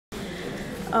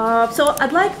So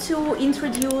I'd like to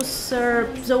introduce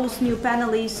those new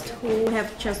panelists who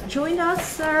have just joined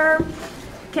us.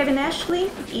 Kevin Ashley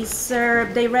is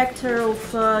Director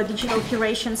of Digital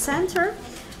Curation Center,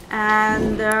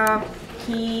 and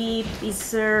he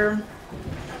is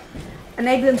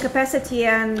enabling capacity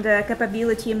and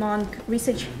capability among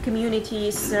research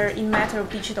communities in matter of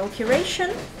digital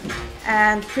curation.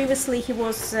 And previously he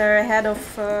was head of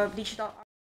digital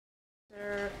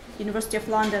University of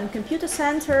London Computer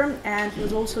Center, and he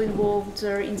was also involved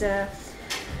in the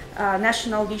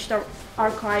National Digital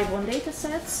Archive on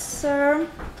datasets.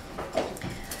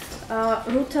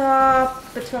 Ruta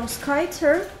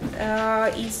Petrovskaiter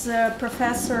is a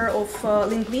professor of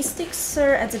linguistics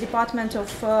at the Department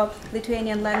of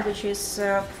Lithuanian Languages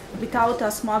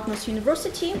Vytautas Magnus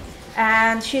University,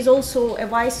 and she's also a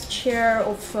vice chair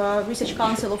of Research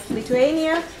Council of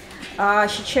Lithuania.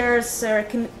 She chairs a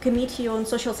committee on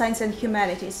social science and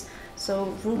humanities.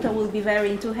 So Ruta will be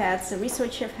wearing two hats, a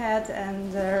researcher hat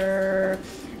and a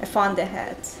funder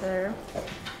hat.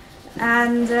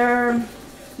 And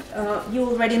you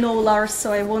already know Lars,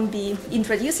 so I won't be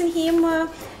introducing him.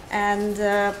 And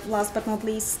last but not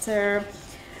least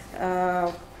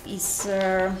is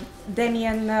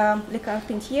Damien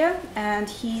Lecarpentier, and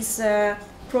he's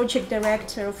project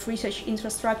director of Research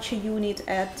Infrastructure Unit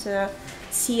at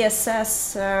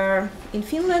CSS in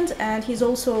Finland, and he's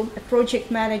also a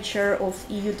project manager of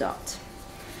EUDOT.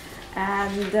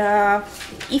 And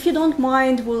if you don't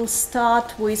mind, we'll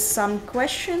start with some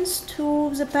questions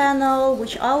to the panel,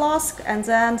 which I'll ask, and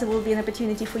then there will be an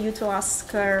opportunity for you to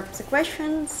ask the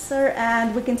questions,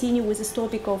 and we continue with this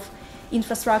topic of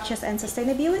infrastructures and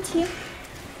sustainability.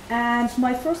 And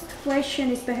my first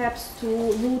question is perhaps to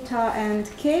Ruta and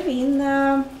Kevin.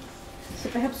 So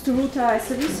perhaps to Ruta,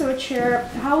 as a researcher,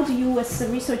 how do you as a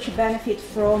researcher benefit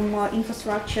from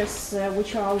infrastructures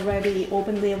which are already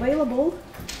openly available?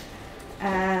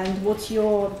 And what's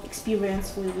your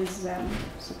experience with them?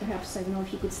 So perhaps, I don't know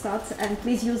if you could start, and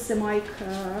please use the mic.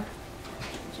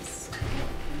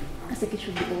 I think it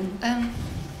should be on.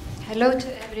 Hello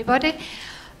to everybody.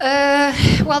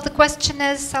 Well, the question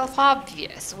is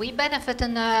self-obvious. We benefit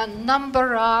in a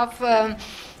number of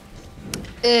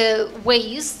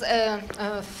ways.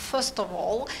 First of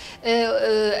all,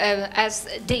 as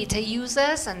data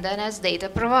users and then as data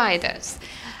providers.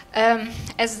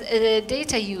 As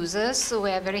data users, we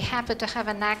are very happy to have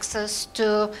an access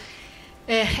to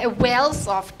a wealth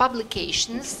of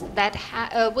publications that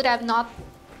would have not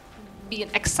been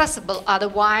accessible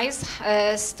otherwise,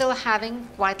 still having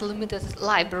quite limited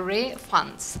library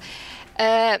funds.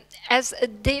 As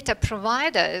data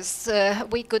providers,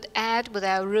 we could add with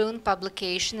our own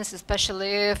publications,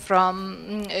 especially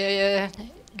from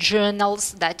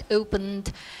journals that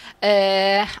opened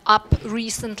up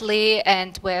recently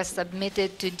and were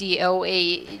submitted to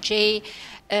DOAJ.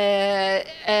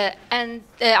 And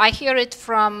I hear it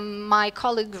from my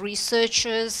colleague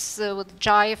researchers with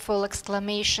joyful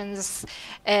exclamations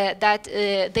that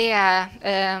their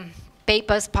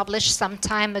papers published some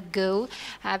time ago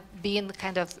have been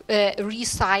kind of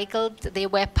recycled. They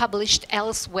were published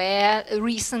elsewhere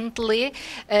recently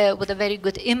with a very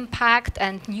good impact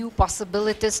and new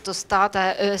possibilities to start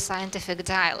a scientific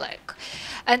dialogue.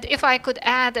 And if I could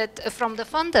add it from the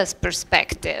funder's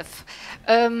perspective,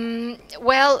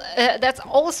 well, that's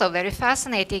also very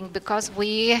fascinating because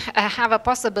we have a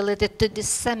possibility to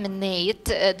disseminate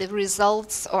the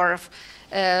results of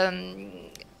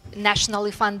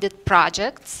nationally funded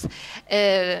projects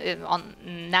on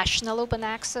national open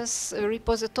access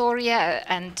repository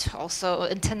and also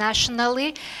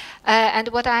internationally. And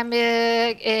what I'm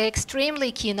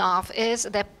extremely keen of is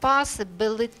the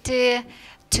possibility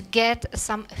to get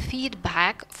some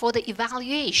feedback for the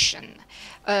evaluation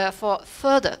for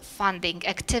further funding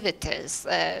activities,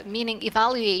 meaning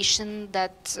evaluation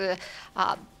that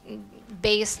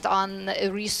based on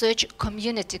research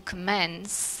community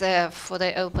comments for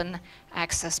the open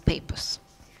access papers.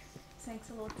 Thanks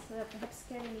a lot. Perhaps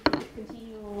Kevin, you could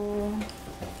continue.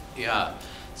 Yeah,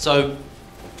 so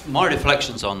my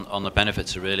reflections on the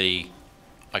benefits are really,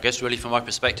 I guess really from my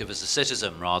perspective as a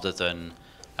citizen rather than,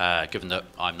 given that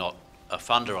I'm not a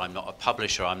funder, I'm not a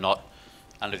publisher, I'm not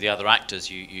and of the other actors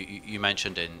you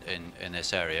mentioned in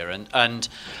this area. And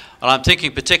I'm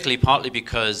thinking particularly partly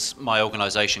because my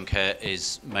organisation CARE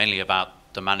is mainly about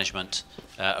the management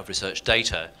of research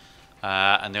data,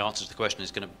 and the answer to the question is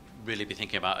going to really be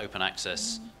thinking about open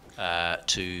access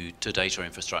to data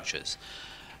infrastructures.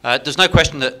 There's no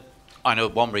question that I know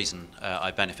one reason I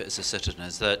benefit as a citizen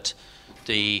is that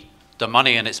the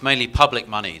money, and it's mainly public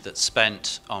money that's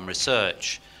spent on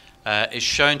research, is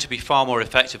shown to be far more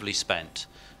effectively spent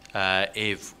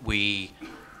if we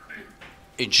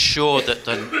ensure that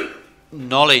the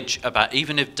knowledge about,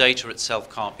 even if data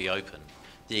itself can't be open,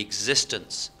 the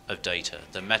existence of data,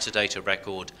 the metadata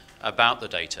record about the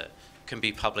data, can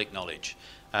be public knowledge.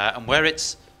 And where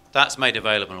that's made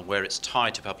available and where it's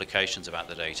tied to publications about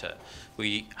the data,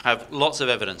 we have lots of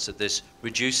evidence that this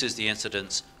reduces the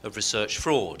incidence of research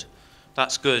fraud.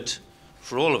 That's good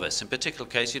for all of us. In particular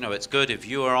case, it's good if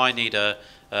you or I need a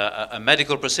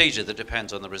medical procedure that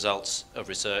depends on the results of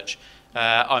research.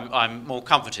 I'm more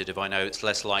comforted if I know it's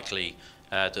less likely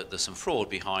that there's some fraud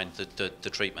behind the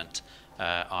treatment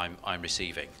I'm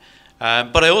receiving.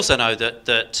 But I also know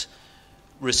that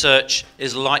research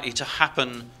is likely to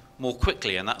happen more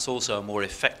quickly, and that's also a more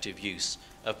effective use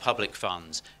of public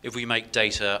funds if we make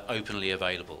data openly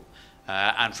available.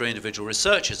 And for individual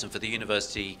researchers and for the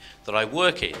university that I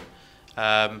work in,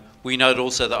 we know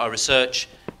also that our research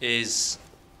is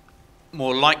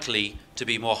more likely to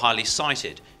be more highly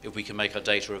cited if we can make our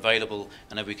data available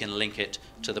and if we can link it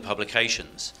to the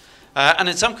publications. And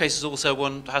in some cases also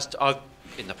one has to,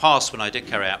 in the past when I did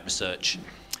carry out research,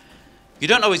 you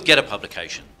don't always get a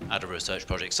publication out of a research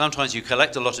project. Sometimes you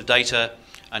collect a lot of data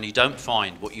and you don't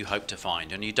find what you hope to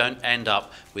find, and you don't end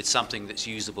up with something that's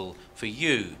usable for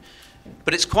you.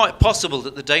 But it's quite possible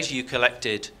that the data you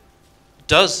collected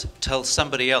does tell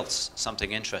somebody else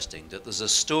something interesting, that there's a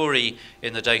story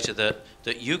in the data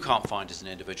that you can't find as an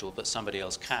individual, but somebody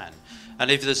else can.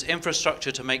 And if there's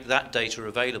infrastructure to make that data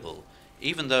available,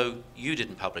 even though you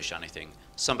didn't publish anything,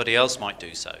 somebody else might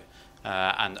do so.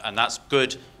 And that's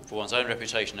good for one's own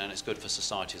reputation, and it's good for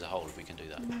society as a whole if we can do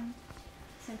that. Mm-hmm.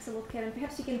 Thanks a lot, Karen.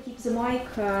 Perhaps you can keep the mic,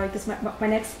 because my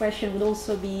next question would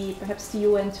also be perhaps to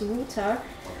you and to Ruta.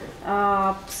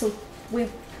 So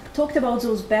we've talked about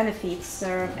those benefits,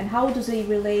 and how do they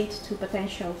relate to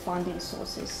potential funding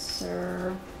sources?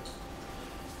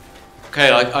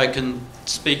 Okay, I can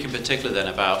speak in particular then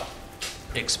about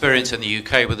experience in the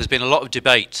UK, but there's been a lot of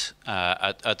debate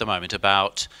at the moment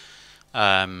about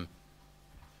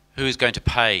who is going to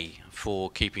pay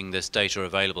for keeping this data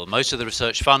available. Most of the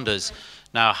research funders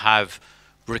now have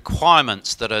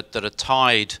requirements that are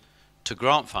tied to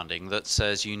grant funding that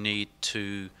says you need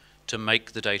to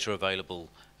make the data available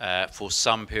for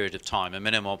some period of time, a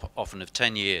minimum often of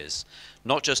 10 years.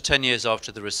 Not just 10 years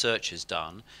after the research is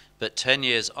done, but 10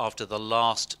 years after the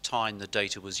last time the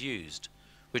data was used.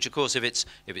 Which of course, if it's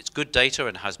good data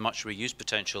and has much reuse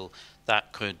potential,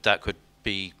 that could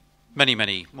be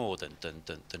many more than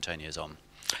 10 years on.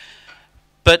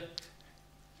 But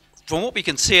from what we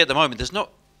can see at the moment, it's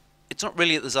not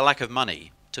really that there's a lack of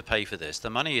money to pay for this. The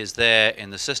money is there in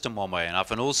the system one way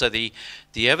enough, and also the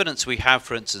evidence we have,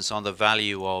 for instance, on the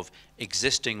value of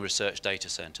existing research data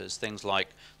centres, things like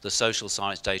the social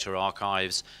science data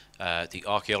archives, the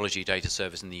archaeology data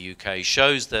service in the UK,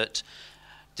 shows that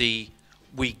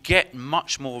we get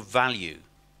much more value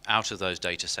out of those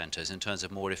data centres in terms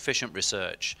of more efficient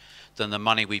research than the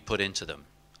money we put into them.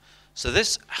 So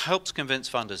this helps convince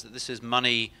funders that this is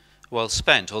money well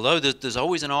spent, although there's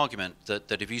always an argument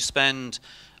that if you spend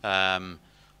 £100,000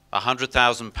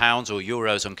 or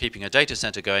euros on keeping a data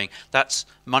centre going, that's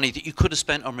money that you could have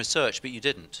spent on research, but you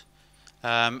didn't.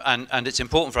 And it's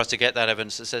important for us to get that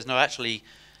evidence that says, no, actually,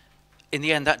 in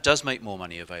the end, that does make more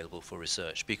money available for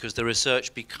research because the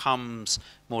research becomes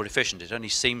more efficient. It only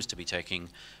seems to be taking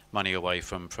money away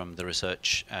from the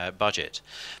research budget.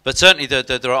 But certainly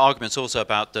there are arguments also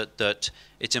about that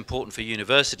it's important for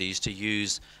universities to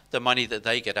use the money that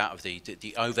they get out of the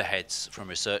overheads from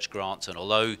research grants, and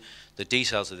although the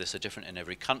details of this are different in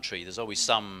every country, there's always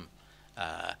some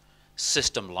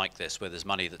system like this where there's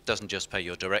money that doesn't just pay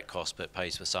your direct costs but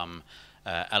pays for some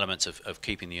elements of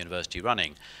keeping the university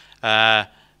running.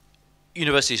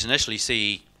 Universities initially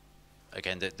see,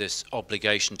 again, this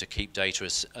obligation to keep data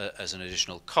as an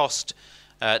additional cost.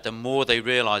 The more they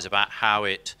realize about how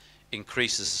it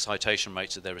increases the citation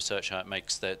rates of their research, how it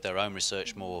makes their own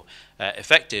research more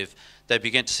effective, they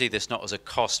begin to see this not as a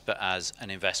cost but as an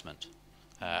investment.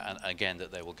 And again,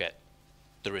 that they will get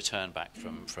the return back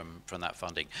from that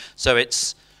funding. So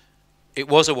it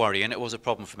was a worry and it was a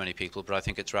problem for many people, but I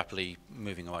think it's rapidly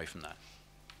moving away from that.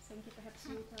 Thank you. Perhaps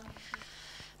Ruta.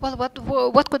 Well,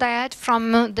 what could I add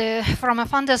from a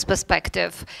funder's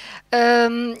perspective?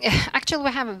 Actually,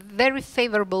 we have very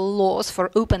favorable laws for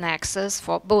open access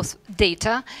for both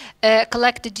data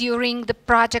collected during the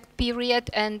project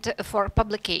period and for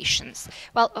publications.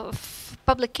 Well,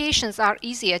 publications are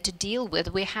easier to deal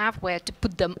with. We have where to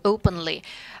put them openly,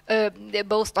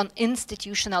 both on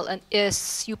institutional and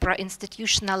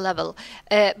supra-institutional level.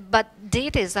 But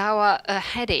data is our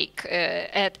headache.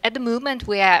 At the moment,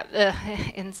 we are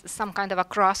in some kind of a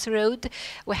crossroad.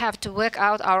 We have to work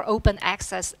out our open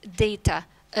access data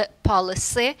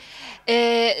policy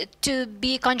to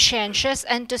be conscientious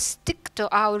and to stick to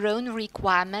our own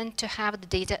requirement to have the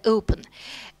data open.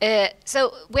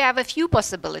 So we have a few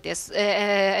possibilities,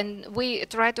 and we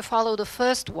try to follow the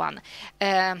first one.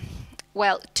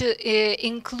 Well, to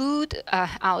include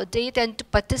our data and to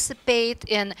participate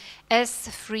in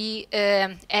S3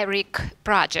 ERIC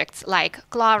projects like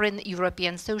Clarin,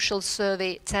 European Social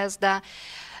Survey, CESDA.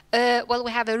 Well,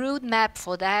 we have a roadmap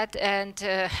for that, and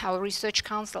our research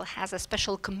council has a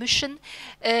special commission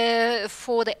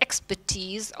for the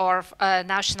expertise of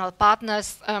national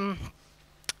partners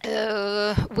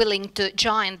willing to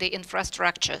join the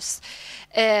infrastructures.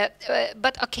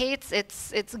 But okay,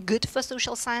 it's good for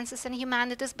social sciences and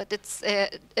humanities, but it's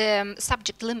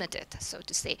subject limited, so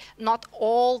to say. Not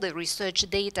all the research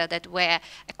data that were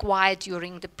acquired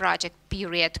during the project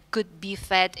period could be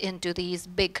fed into these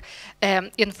big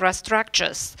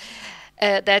infrastructures.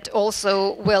 That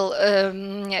also will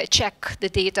check the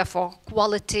data for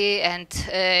quality and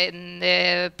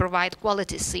provide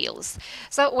quality seals.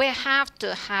 So we have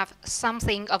to have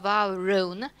something of our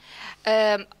own,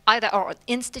 either on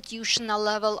institutional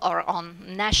level or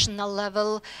on national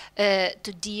level,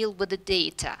 to deal with the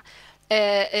data.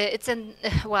 It's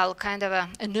kind of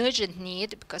an urgent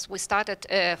need, because we started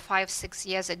 5-6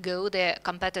 years ago the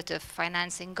competitive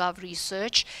financing of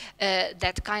research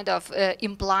that kind of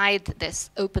implied this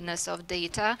openness of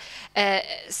data.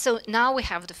 So now we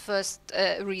have the first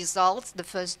results, the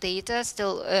first data,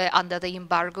 still under the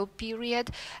embargo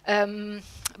period.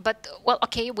 But, well,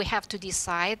 okay, we have to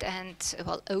decide, and,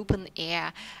 well,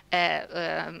 OpenAIRE,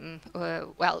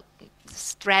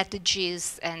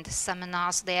 strategies and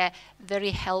seminars there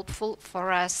very helpful for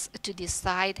us to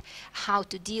decide how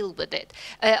to deal with it.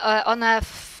 On a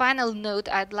final note,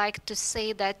 I'd like to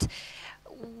say that,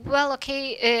 well,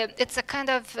 okay, it's a kind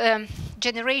of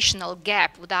generational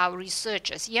gap with our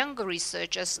researchers. Younger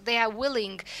researchers, they are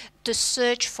willing to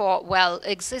search for, well,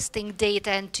 existing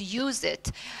data and to use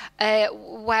it,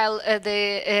 while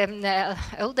the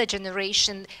older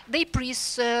generation, they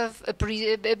prefer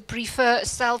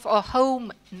self or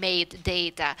home-made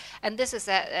data. And this is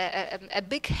a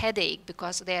big headache,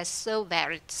 because they are so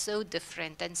varied, so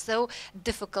different, and so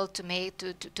difficult to make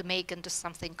into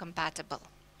something compatible.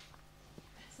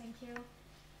 Thank you.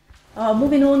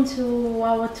 Moving on to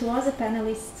our two other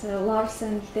panelists, Lars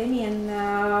and Damien.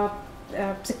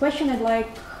 The question I'd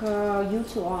like you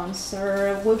to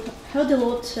answer. We've heard a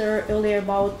lot earlier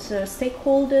about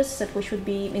stakeholders, that we should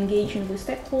be engaging with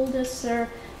stakeholders.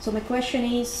 So my question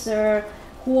is,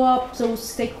 who are those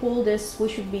stakeholders we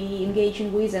should be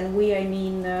engaging with? And we, I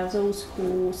mean those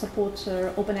who support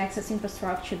open access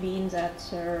infrastructure, being that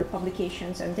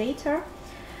publications and data.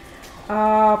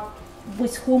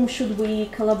 With whom should we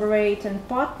collaborate and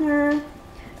partner?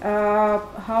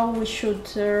 How we should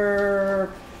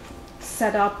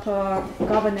set up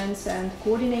governance and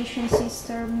coordination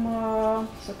system.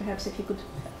 So perhaps if you could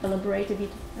elaborate a bit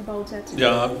about that.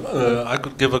 Yeah, I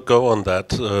could give a go on that.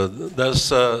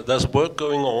 There's work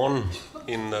going on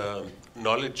in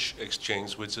knowledge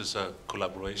exchange, which is a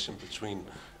collaboration between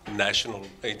national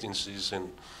agencies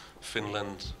in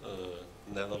Finland,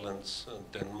 Netherlands,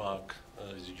 Denmark,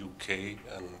 UK,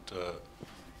 and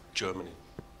Germany.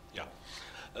 Yeah.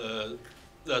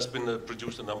 There's been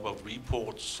produced a number of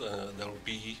reports. There'll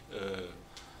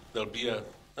be a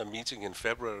meeting in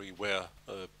February where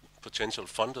potential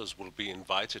funders will be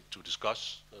invited to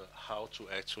discuss how to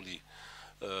actually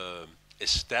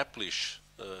establish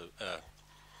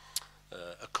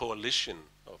a coalition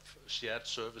of shared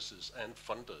services and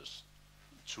funders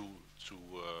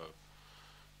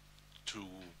to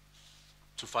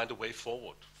find a way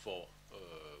forward for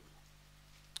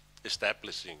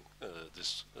establishing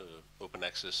this open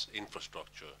access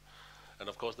infrastructure. And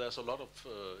of course, there's a lot of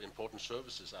important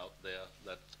services out there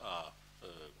that are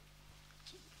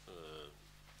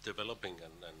developing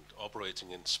and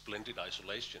operating in splendid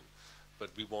isolation, but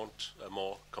we want a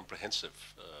more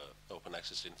comprehensive open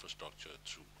access infrastructure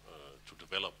to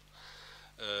develop.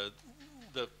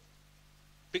 The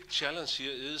big challenge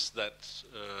here is that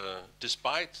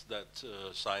despite that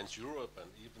Science Europe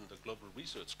and even the Global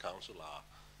Research Council are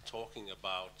talking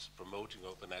about promoting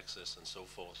open access and so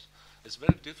forth, it's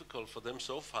very difficult for them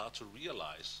so far to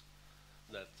realize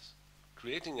that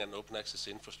creating an open access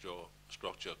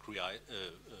infrastructure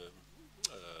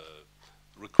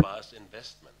requires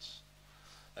investments.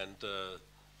 And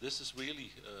this is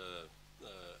really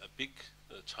a big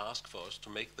task for us to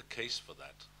make the case for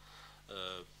that.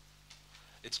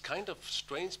 It's kind of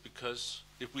strange, because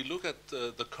if we look at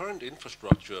the current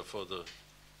infrastructure for the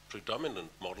predominant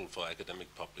model for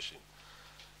academic publishing.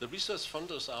 The research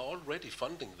funders are already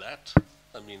funding that.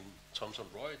 I mean, Thomson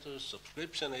Reuters,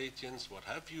 subscription agents, what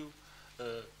have you.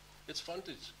 It's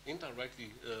funded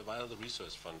indirectly via the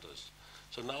research funders.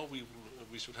 So now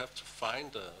we should have to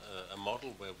find a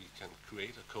model where we can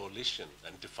create a coalition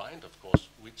and define, of course,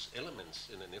 which elements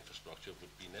in an infrastructure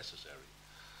would be necessary.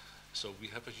 So we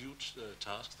have a huge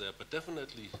task there, but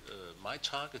definitely my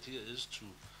target here is to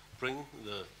bring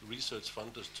the research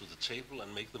funders to the table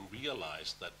and make them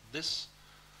realize that this,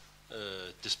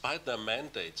 despite their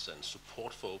mandates and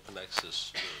support for open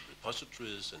access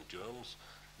repositories and journals,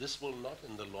 this will not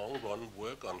in the long run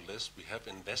work unless we have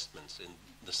investments in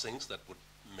the things that would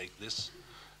make this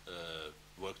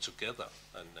work together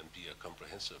and be a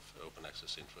comprehensive open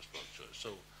access infrastructure. So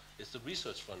it's the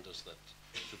research funders that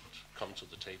should come to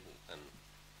the table and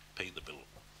pay the bill.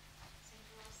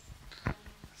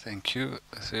 Thank you.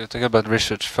 So you're talking about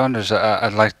research funders.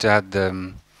 I'd like to add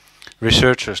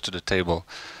researchers to the table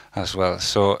as well.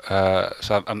 So,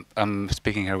 I'm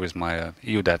speaking here with my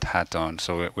EUDAT hat on.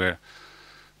 So we're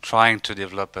trying to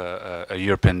develop a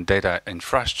European data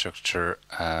infrastructure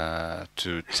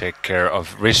to take care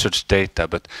of research data,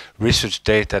 but research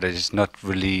data that is not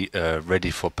really ready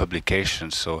for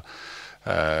publication. So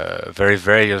very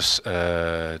various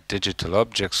digital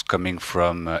objects coming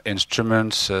from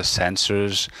instruments,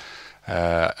 sensors,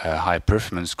 high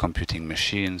performance computing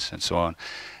machines, and so on.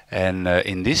 And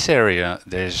in this area,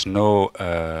 there's no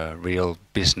real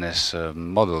business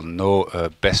model, no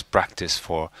best practice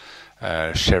for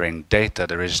sharing data.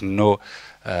 There is no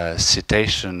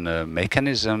citation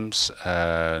mechanisms,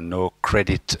 no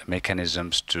credit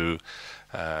mechanisms to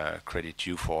credit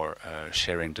you for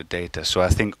sharing the data. So I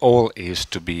think all is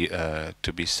to be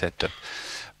set up.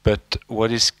 But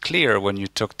what is clear when you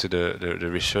talk to the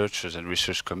researchers and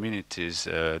research communities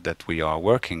that we are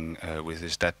working with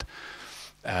is that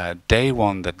they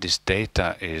want that this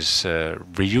data is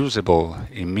reusable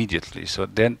immediately. So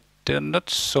then they're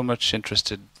not so much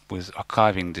interested with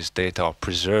archiving this data or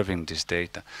preserving this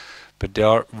data, but they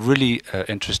are really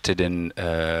interested in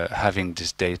having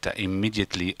this data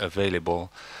immediately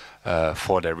available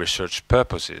for their research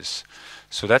purposes.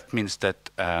 So that means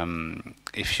that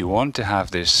if you want to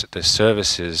have the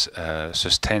services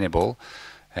sustainable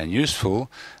and useful,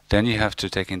 then you have to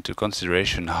take into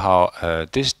consideration how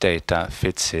this data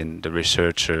fits in the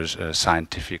researchers'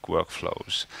 scientific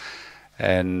workflows.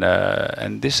 And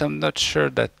this, I'm not sure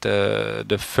that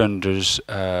the funders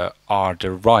are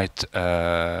the right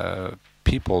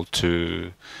people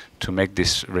to make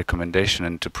this recommendation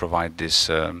and to provide this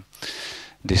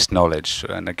this knowledge.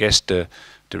 And I guess the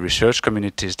research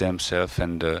communities themselves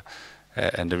and the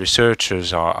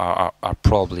researchers are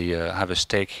probably have a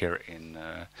stake here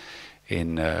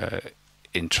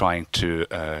in trying to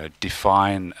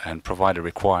define and provide the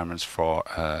requirements for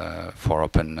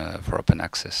open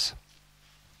access.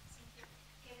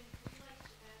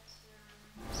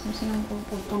 Something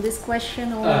on this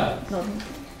question, or no?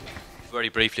 Very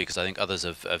briefly, because I think others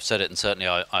have said it, and certainly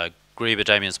I agree with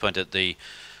Damien's point that the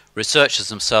researchers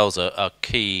themselves are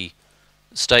key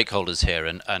stakeholders here,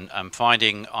 and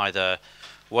finding either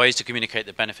ways to communicate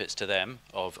the benefits to them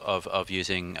of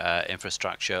using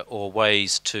infrastructure, or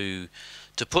ways to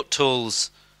put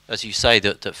tools, as you say,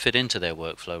 that fit into their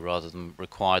workflow rather than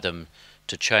require them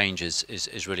to change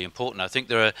is really important. I think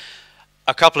there are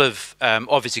a couple of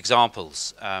obvious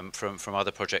examples from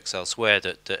other projects elsewhere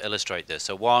that illustrate this.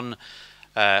 So one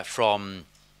from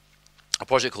a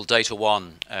project called Data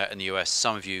One in the US,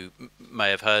 some of you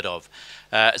may have heard of.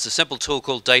 It's a simple tool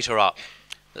called Data Up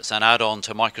that's an add-on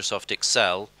to Microsoft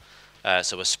Excel.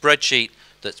 So a spreadsheet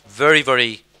that's very,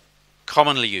 very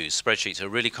commonly used. Spreadsheets are a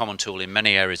really common tool in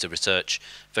many areas of research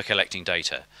for collecting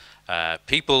data.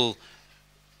 People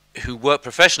who work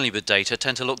professionally with data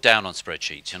tend to look down on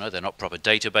spreadsheets. You know, they're not proper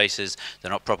databases, they're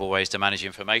not proper ways to manage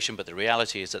information, but the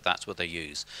reality is that that's what they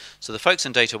use. So the folks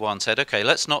in Data One said, okay,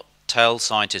 let's not tell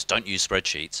scientists don't use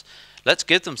spreadsheets. Let's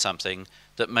give them something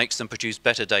that makes them produce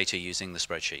better data using the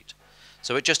spreadsheet.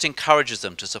 So it just encourages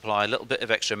them to supply a little bit of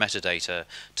extra metadata,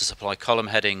 to supply column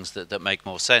headings that make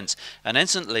more sense. And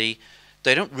instantly,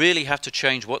 they don't really have to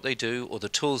change what they do or the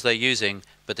tools they're using,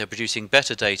 but they're producing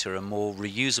better data and more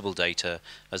reusable data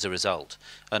as a result.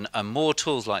 And more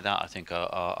tools like that, I think,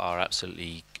 are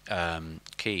absolutely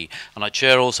key. And I'd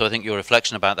share also, I think, your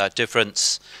reflection about that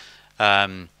difference.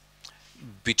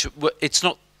 It's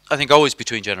not, I think, always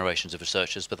between generations of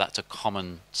researchers, but that's a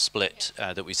common split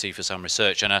that we see for some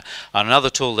research. And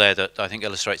another tool there that I think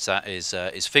illustrates that is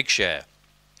Figshare.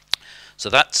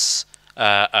 So that's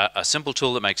a simple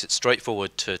tool that makes it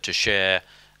straightforward to share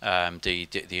the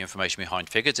information behind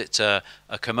figures. It's a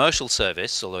commercial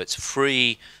service, although it's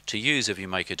free to use if you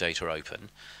make your data open.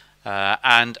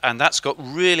 And that's got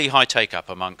really high take-up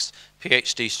amongst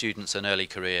PhD students and early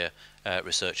career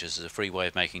researchers as a free way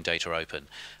of making data open.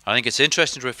 I think it's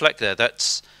interesting to reflect there.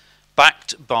 That's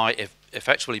backed by,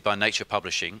 effectively by Nature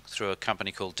Publishing through a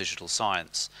company called Digital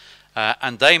Science.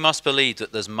 And they must believe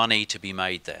that there's money to be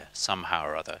made there somehow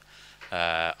or other.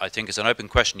 I think it's an open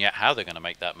question yet how they're going to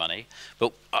make that money.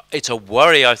 But it's a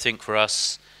worry, I think, for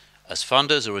us as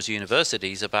funders or as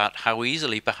universities about how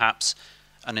easily perhaps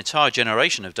an entire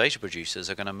generation of data producers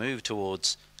are going to move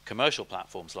towards commercial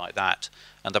platforms like that,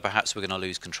 and that perhaps we're going to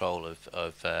lose control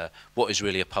of what is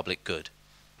really a public good.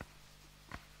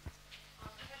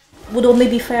 Would only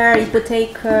be fair if we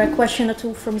take a question or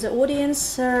two from the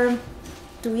audience. Do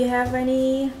we have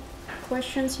any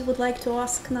questions you would like to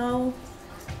ask now?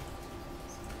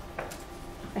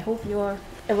 I hope you are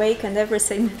awake and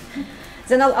everything.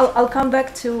 Then I'll come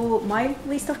back to my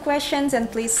list of questions, and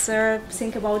please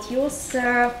think about yours.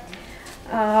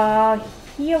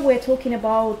 Here we're talking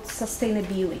about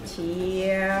sustainability.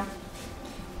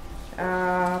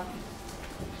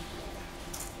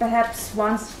 Perhaps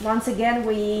once again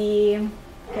we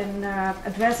can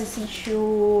address this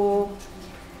issue.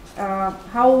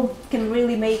 How can we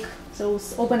really make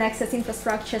those open access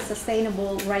infrastructure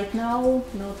sustainable right now?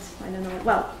 Not, I don't know,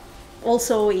 well,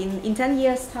 also in 10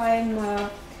 years time,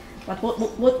 but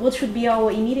what should be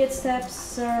our immediate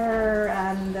steps,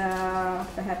 and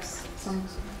perhaps some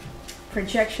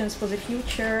projections for the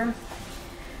future.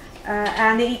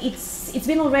 And it's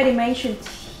been already mentioned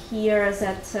here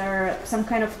that some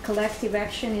kind of collective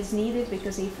action is needed,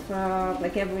 because if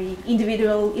like every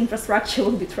individual infrastructure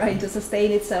will be trying to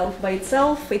sustain itself by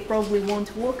itself, it probably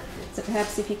won't work. So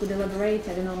perhaps if you could elaborate,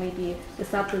 I don't know, maybe we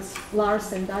start with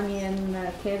Lars and Damien,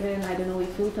 Kevin, I don't know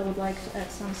if Uta would like to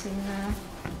add something.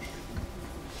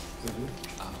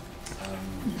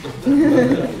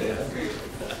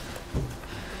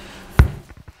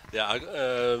 Yeah,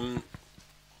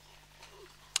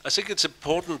 I think it's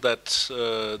important that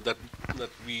that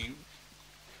we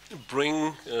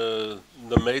bring the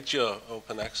major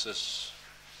open access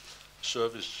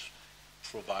service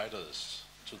providers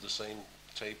to the same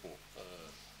table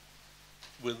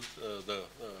with the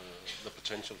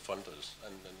potential funders,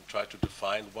 and try to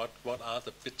define what are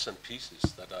the bits and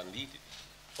pieces that are needed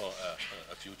for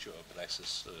a future open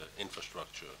access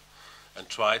infrastructure, and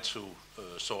try to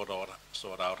sort out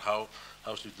how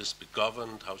should this be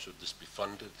governed, how should this be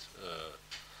funded.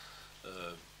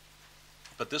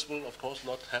 But this will, of course,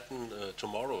 not happen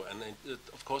tomorrow, and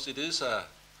of course it is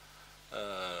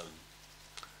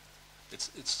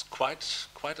it's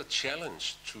quite a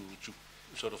challenge to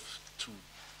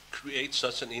create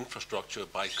such an infrastructure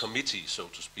by committee, so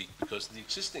to speak, because the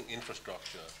existing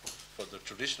infrastructure for the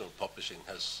traditional publishing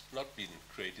has not been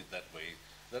created that way.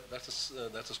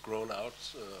 That has grown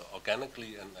out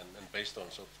organically and based on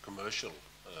sort of commercial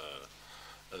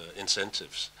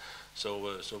incentives.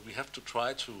 So we have to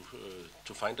try to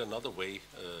find another way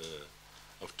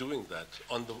of doing that.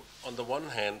 On the one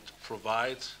hand,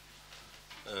 provide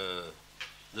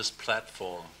this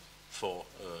platform for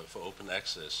open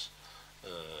access,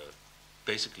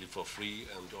 basically for free,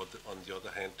 and on the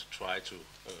other hand, to try to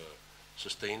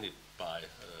sustain it by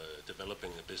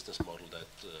developing a business model that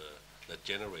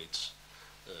generates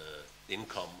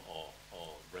income or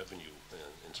revenue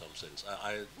in some sense.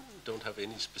 I don't have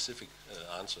any specific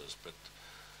answers, but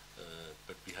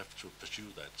we have to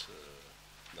pursue that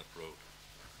road.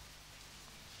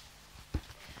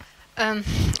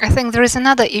 I think there is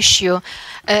another issue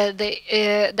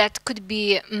that could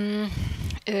be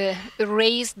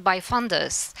raised by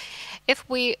funders. If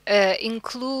we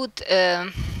include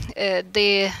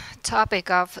the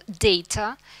topic of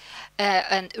data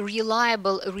and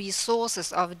reliable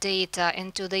resources of data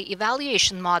into the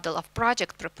evaluation model of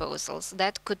project proposals,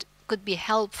 that could be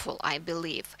helpful, I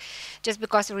believe. Just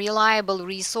because reliable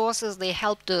resources, they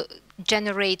help to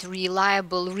generate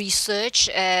reliable research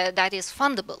that is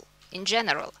fundable in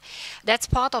general. That's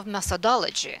part of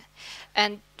methodology.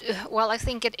 And well, I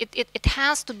think it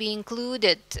has to be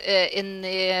included in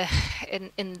the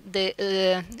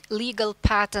legal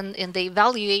pattern, in the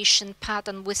evaluation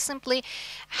pattern. We simply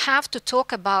have to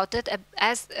talk about it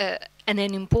as an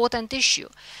important issue.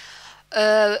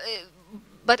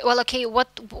 But well, okay, what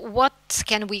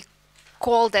can we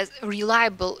call as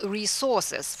reliable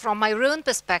resources? From my own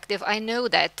perspective, I know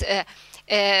that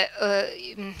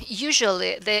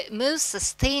usually the most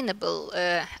sustainable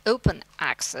open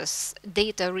access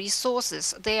data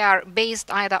resources, they are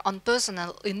based either on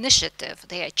personal initiative,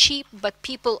 they are cheap, but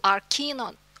people are keen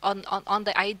on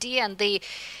the idea, and they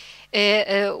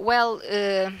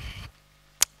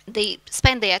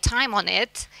spend their time on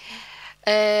it.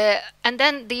 And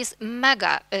then these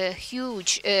mega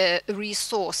huge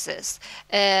resources,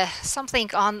 something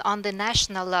on the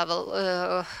national level,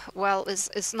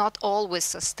 is not always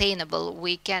sustainable.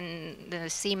 We can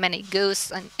see many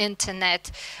ghosts on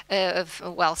internet,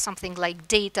 something like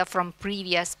data from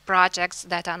previous projects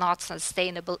that are not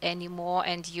sustainable anymore,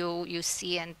 and you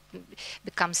see and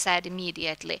become sad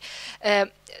immediately.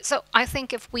 So I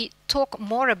think if we talk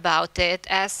more about it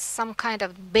as some kind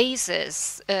of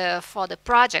basis for the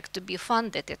project to be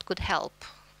funded, it could help,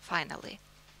 finally.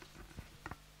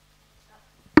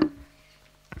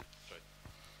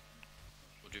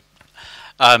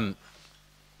 But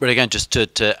again, just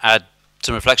to add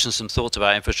some reflections, some thoughts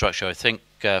about infrastructure, I think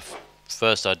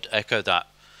first I'd echo that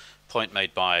point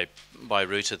made by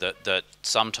Ruta that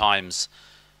sometimes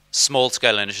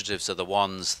small-scale initiatives are the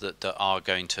ones that are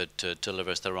going to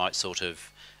deliver us the right sort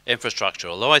of infrastructure.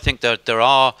 Although I think that there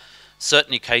are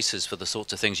certainly cases for the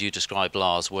sorts of things you described,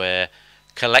 Lars, where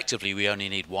collectively we only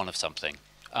need one of something,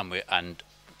 and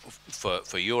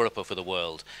for Europe or for the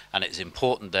world, and it's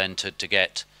important then to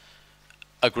get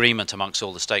agreement amongst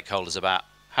all the stakeholders about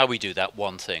how we do that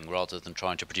one thing rather than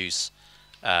trying to produce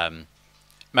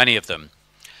many of them.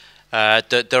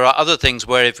 There are other things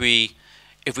where if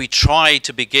we try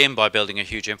to begin by building a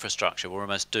huge infrastructure, we're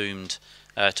almost doomed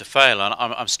to fail. And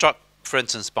I'm struck, for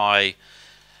instance, by,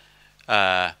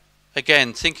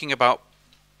 again, thinking about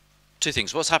two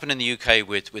things. What's happened in the UK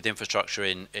with infrastructure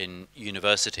in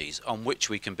universities on which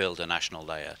we can build a national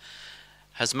layer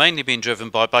has mainly been driven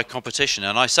by competition.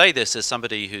 And I say this as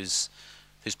somebody whose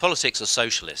politics are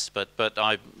socialist, but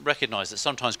I recognise that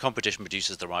sometimes competition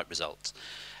produces the right results.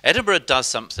 Edinburgh does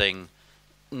something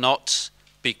not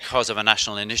because of a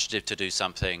national initiative to do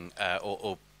something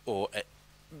or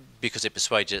because it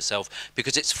persuaded itself,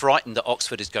 because it's frightened that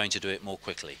Oxford is going to do it more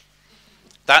quickly.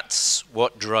 That's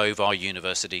what drove our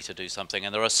university to do something.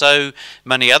 And there are so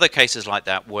many other cases like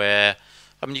that where,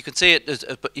 I mean, you can see it as,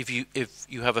 but if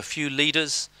you have a few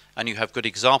leaders and you have good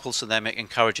examples from them, it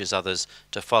encourages others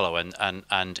to follow,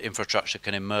 and infrastructure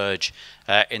can emerge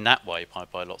in that way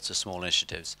by lots of small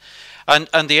initiatives.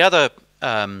 And the other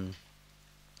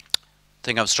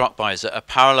thing I'm struck by is a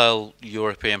parallel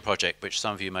European project, which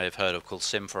some of you may have heard of, called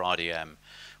SIM for IDM,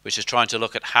 which is trying to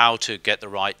look at how to get the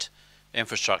right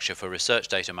infrastructure for research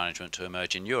data management to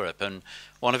emerge in Europe. And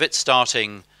one of its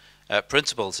starting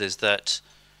principles is that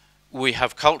we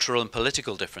have cultural and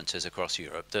political differences across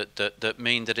Europe that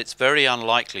mean that it's very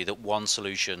unlikely that one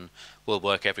solution will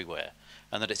work everywhere,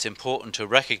 and that it's important to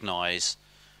recognize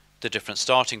the different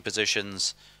starting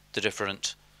positions, the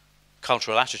different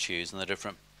cultural attitudes, and the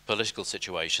different political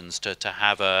situations to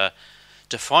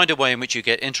find a way in which you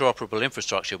get interoperable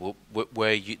infrastructure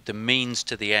where the means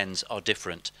to the ends are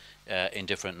different in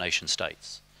different nation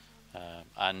states,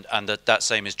 and that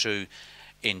same is true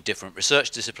in different research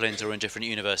disciplines or in different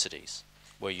universities,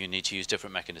 where you need to use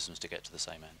different mechanisms to get to the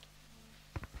same end.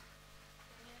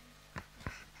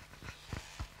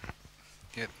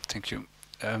 Yeah, thank you.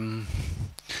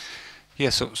 Yeah,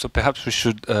 so perhaps we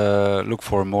should look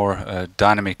for a more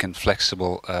dynamic and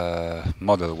flexible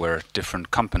model where different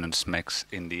components makes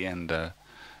in the end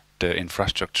the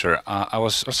infrastructure. I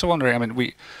was also wondering, I mean,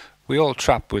 we all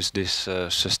trapped with this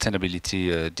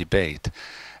sustainability debate.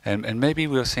 And maybe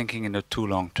we're thinking in a too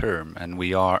long term, and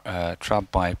we are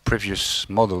trapped by previous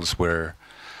models where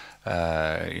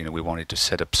we wanted to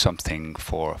set up something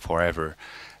for forever,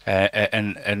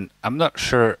 and I'm not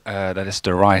sure that is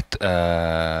the right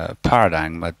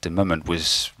paradigm at the moment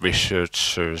with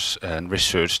researchers and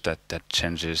research that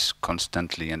changes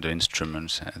constantly, and the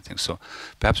instruments and things. So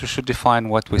perhaps we should define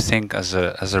what we think as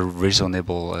a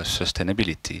reasonable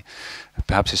sustainability.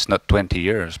 Perhaps it's not 20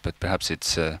 years, but perhaps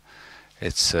it's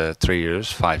 3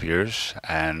 years, 5 years,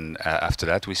 and after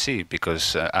that we see,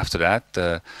 because after that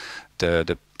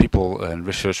the people and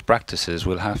research practices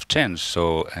will have changed.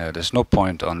 So there's no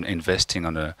point on investing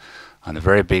on a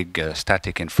very big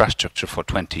static infrastructure for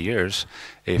 20 years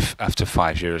if after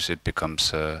 5 years it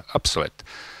becomes obsolete.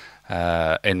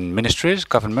 In ministries,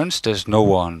 governments, there's no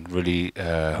one really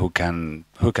who can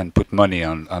put money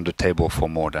on the table for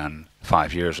more than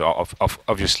 5 years.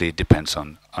 Obviously, it depends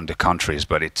on the countries,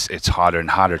 but it's harder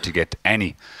and harder to get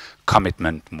any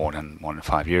commitment more than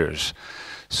 5 years.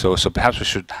 So perhaps we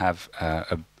should have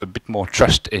a bit more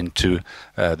trust into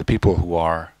the people who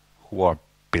are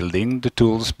building the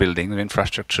tools, building the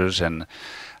infrastructures, and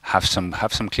have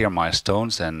some clear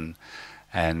milestones, and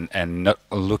not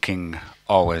looking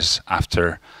always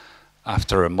after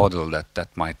a model that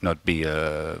might not be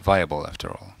viable after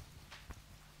all.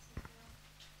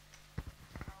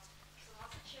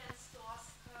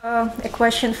 A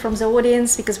question from the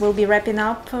audience, because we'll be wrapping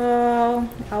up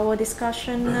our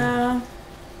discussion.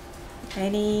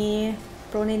 Any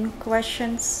burning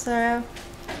questions? I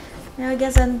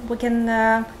guess then we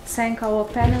can thank our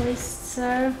panelists,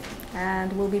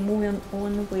 and we'll be moving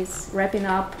on with wrapping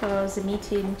up the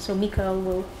meeting. So Mikael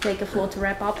will take the floor to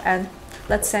wrap up, and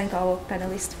let's thank our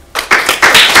panelists.